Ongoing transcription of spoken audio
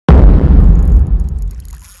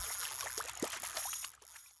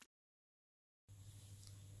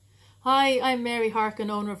Hi, I'm Mary Harkin,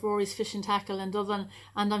 owner of Rorys Fishing Tackle in Dublin,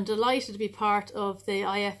 and I'm delighted to be part of the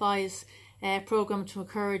IFI's programme to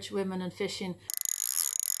encourage women in fishing.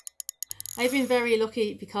 I've been very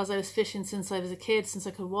lucky because I was fishing since I was a kid, since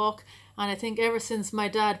I could walk, and I think ever since my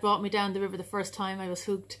dad brought me down the river the first time I was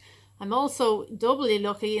hooked. I'm also doubly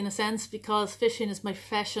lucky in a sense because fishing is my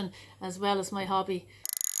profession as well as my hobby.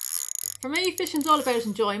 For me, fishing's all about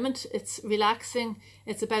enjoyment. It's relaxing.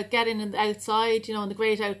 It's about getting outside, in the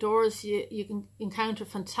great outdoors. You can encounter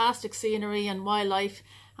fantastic scenery and wildlife,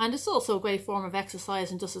 and it's also a great form of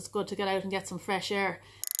exercise, and just as good to get out and get some fresh air.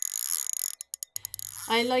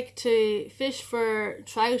 I like to fish for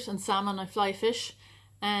trout and salmon. I fly fish,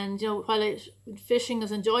 and while fishing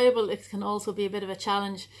is enjoyable, it can also be a bit of a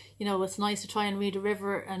challenge. It's nice to try and read a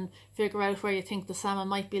river and figure out where you think the salmon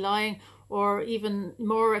might be lying. Or even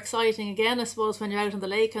more exciting again, I suppose, when you're out on the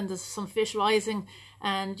lake and there's some fish rising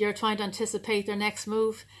and you're trying to anticipate their next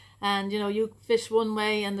move. And you fish one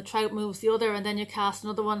way and the trout moves the other, and then you cast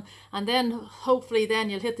another one, and then hopefully then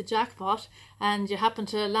you'll hit the jackpot and you happen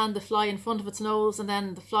to land the fly in front of its nose, and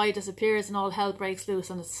then the fly disappears and all hell breaks loose,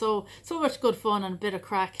 and it's so much good fun and a bit of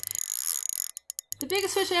crack. The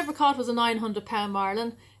biggest fish I ever caught was a 900-pound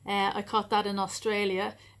marlin. I caught that in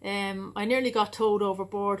Australia. I nearly got towed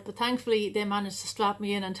overboard, but thankfully they managed to strap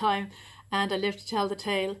me in time, and I lived to tell the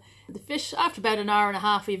tale. The fish, after about an hour and a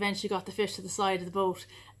half, we eventually got the fish to the side of the boat,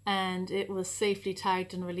 and it was safely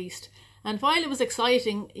tagged and released. And while it was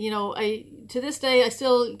exciting, to this day I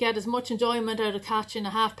still get as much enjoyment out of catching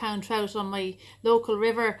a half-pound trout on my local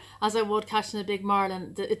river as I would catching a big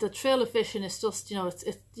marlin. The thrill of fishing is just,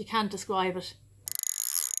 you can't describe it.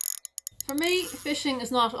 For me, fishing is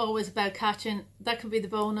not always about catching. That can be the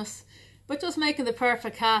bonus, but just making the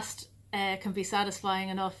perfect cast can be satisfying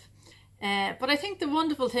enough. But I think the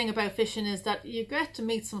wonderful thing about fishing is that you get to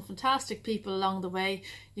meet some fantastic people along the way.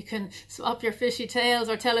 You can swap your fishy tales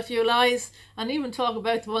or tell a few lies, and even talk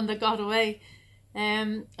about the one that got away.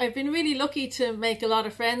 I've been really lucky to make a lot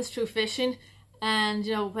of friends through fishing. And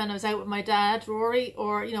when I was out with my dad, Rory,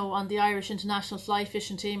 or on the Irish international fly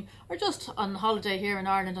fishing team, or just on holiday here in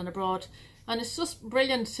Ireland and abroad, and it's just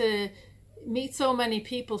brilliant to meet so many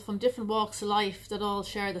people from different walks of life that all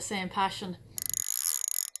share the same passion.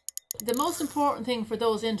 The most important thing for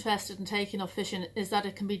those interested in taking up fishing is that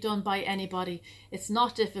it can be done by anybody. It's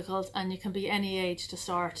not difficult, and you can be any age to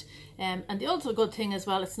start. And the other good thing as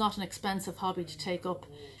well, it's not an expensive hobby to take up.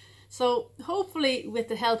 So hopefully with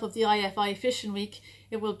the help of the IFI Fishing Week,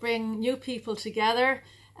 it will bring new people together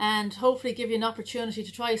and hopefully give you an opportunity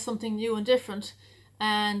to try something new and different.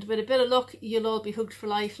 And with a bit of luck, you'll all be hooked for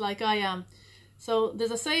life like I am. So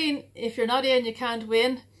there's a saying, if you're not in, you can't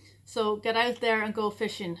win. So get out there and go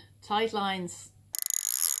fishing. Tight lines.